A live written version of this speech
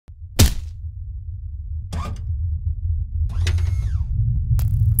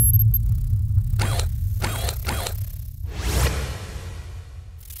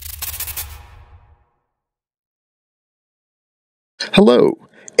Hello,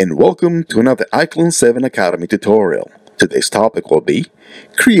 and welcome to another iClone 7 Academy tutorial. Today's topic will be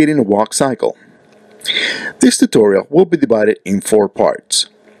creating a walk cycle. This tutorial will be divided in 4 parts.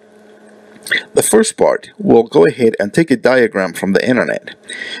 The first part will go ahead and take a diagram from the internet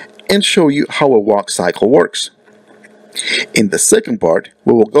and show you how a walk cycle works. In the second part,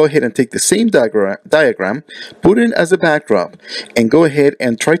 we will go ahead and take the same diagram, put it as a backdrop, and go ahead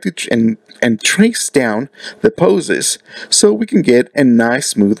and try to trace down the poses so we can get a nice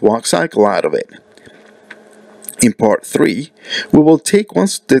smooth walk cycle out of it. In part 3, we will take,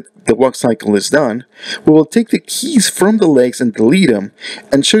 once the walk cycle is done, we will take the keys from the legs and delete them,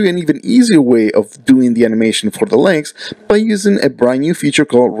 and show you an even easier way of doing the animation for the legs by using a brand new feature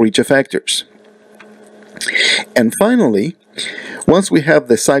called Reach Effectors. And finally, once we have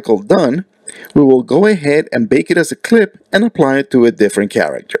the cycle done, we will go ahead and bake it as a clip and apply it to a different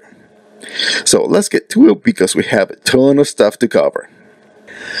character. So let's get to it because we have a ton of stuff to cover.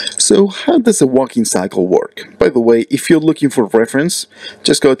 So how does a walking cycle work? By the way, if you're looking for reference,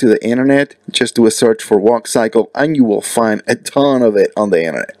 just go to the internet, just do a search for walk cycle, and you will find a ton of it on the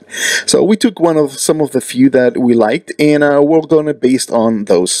internet. So we took some of the few that we liked, and we're going to base on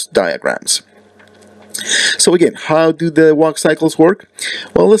those diagrams. So again, how do the walk cycles work?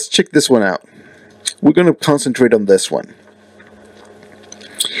 Well, let's check this one out. We're going to concentrate on this one.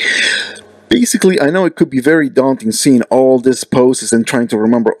 Basically, I know it could be very daunting seeing all these poses and trying to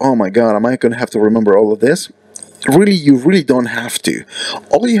remember, oh my god, am I going to have to remember all of this? Really, you really don't have to.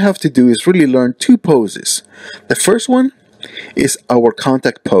 All you have to do is really learn 2 poses. The first one is our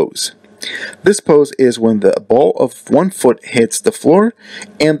contact pose. This pose is when the ball of one foot hits the floor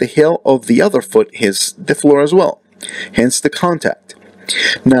and the heel of the other foot hits the floor as well, hence the contact.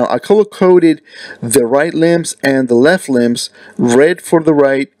 Now I color-coded the right limbs and the left limbs red for the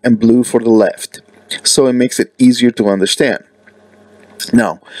right and blue for the left, so it makes it easier to understand.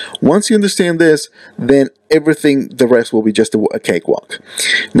 Now, once you understand this, then the rest will be just a cakewalk.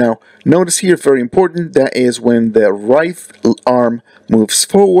 Now, notice here, very important, that is when the right arm moves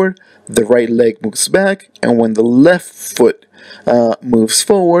forward, the right leg moves back, and when the left foot moves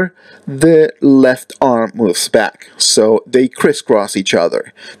forward, the left arm moves back. So they crisscross each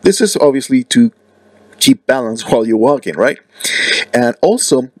other. This is obviously to keep balance while you're walking, right? And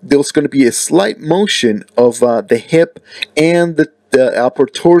also, there's going to be a slight motion of the hip and the upper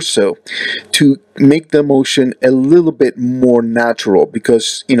torso to make the motion a little bit more natural,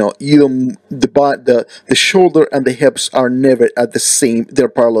 because the shoulder and the hips are never at the same, they're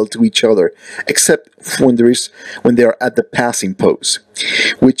parallel to each other, except when they are at the passing pose,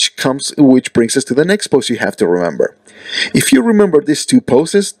 which brings us to the next pose you have to remember. If you remember these 2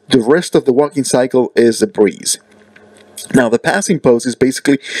 poses, the rest of the walking cycle is a breeze. Now the passing pose is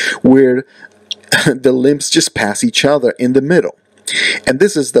basically where the limbs just pass each other in the middle. And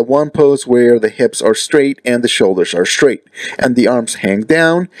this is the one pose where the hips are straight and the shoulders are straight and the arms hang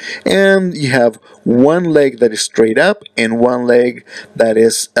down, and you have one leg that is straight up and one leg that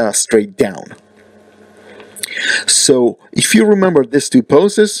is straight down. So if you remember these 2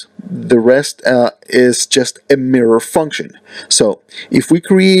 poses, the rest is just a mirror function. So if we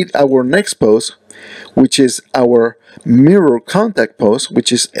create our next pose, which is our mirror contact pose,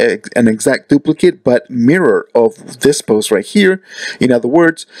 which is an exact duplicate but mirror of this pose right here. In other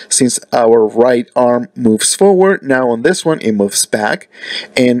words, since our right arm moves forward, now on this one it moves back,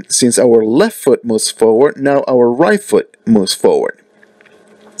 and since our left foot moves forward, now our right foot moves forward,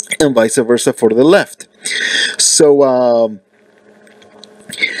 and vice versa for the left. So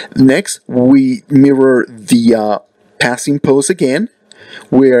next we mirror the passing pose again,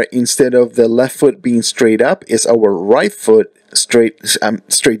 where instead of the left foot being straight up, is our right foot straight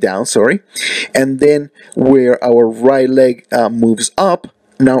down, and then where our right leg moves up,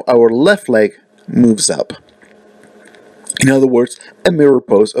 now our left leg moves up. In other words, a mirror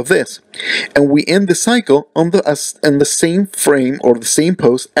pose of this. And we end the cycle on the same frame or the same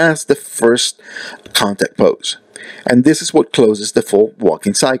pose as the first contact pose. And this is what closes the full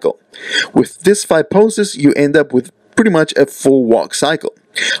walking cycle. With these 5 poses, you end up with pretty much a full walk cycle.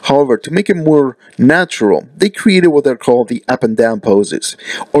 However, to make it more natural, they created what are called the up and down poses,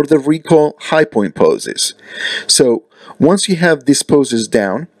 or the recall high point poses. So once you have these poses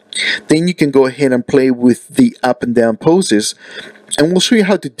down, then you can go ahead and play with the up and down poses, and we'll show you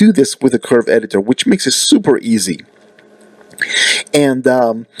how to do this with the curve editor, which makes it super easy. And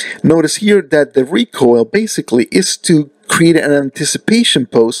notice here that the recoil basically is to create an anticipation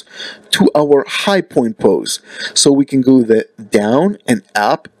pose to our high point pose. So we can go the down and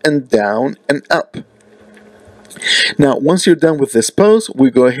up and down and up. Now, once you're done with this pose, we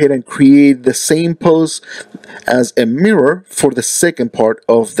go ahead and create the same pose as a mirror for the second part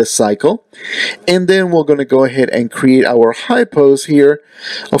of the cycle. And then we're going to go ahead and create our high pose here,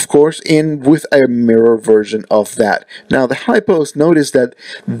 of course, with a mirror version of that. Now, the high pose, notice that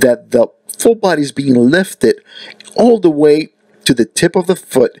the full body is being lifted all the way to the tip of the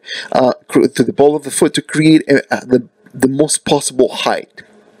foot, to the ball of the foot, to create the most possible height.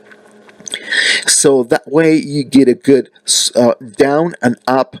 So that way you get a good down and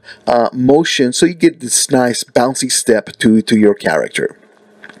up motion, so you get this nice bouncy step to your character.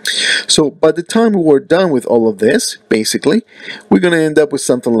 So by the time we're done with all of this, basically, we're going to end up with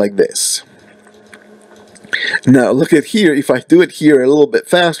something like this. Now look at here, if I do it here a little bit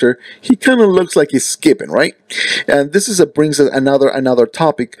faster, he kind of looks like he's skipping, right? And this brings us another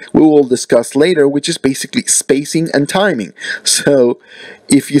topic we will discuss later, which is basically spacing and timing. So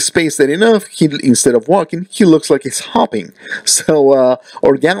if you space that enough, instead of walking, he looks like he's hopping, so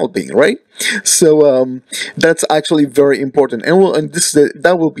or galloping, right? So that's actually very important, and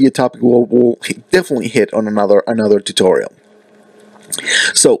that will be a topic we'll definitely hit on another tutorial.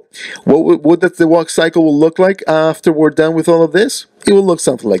 So, what does the walk cycle will look like after we're done with all of this? It will look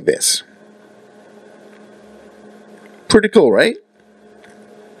something like this. Pretty cool, right?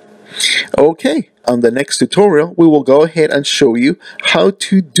 Okay, on the next tutorial, we will go ahead and show you how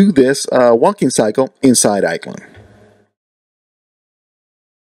to do this walking cycle inside iClone.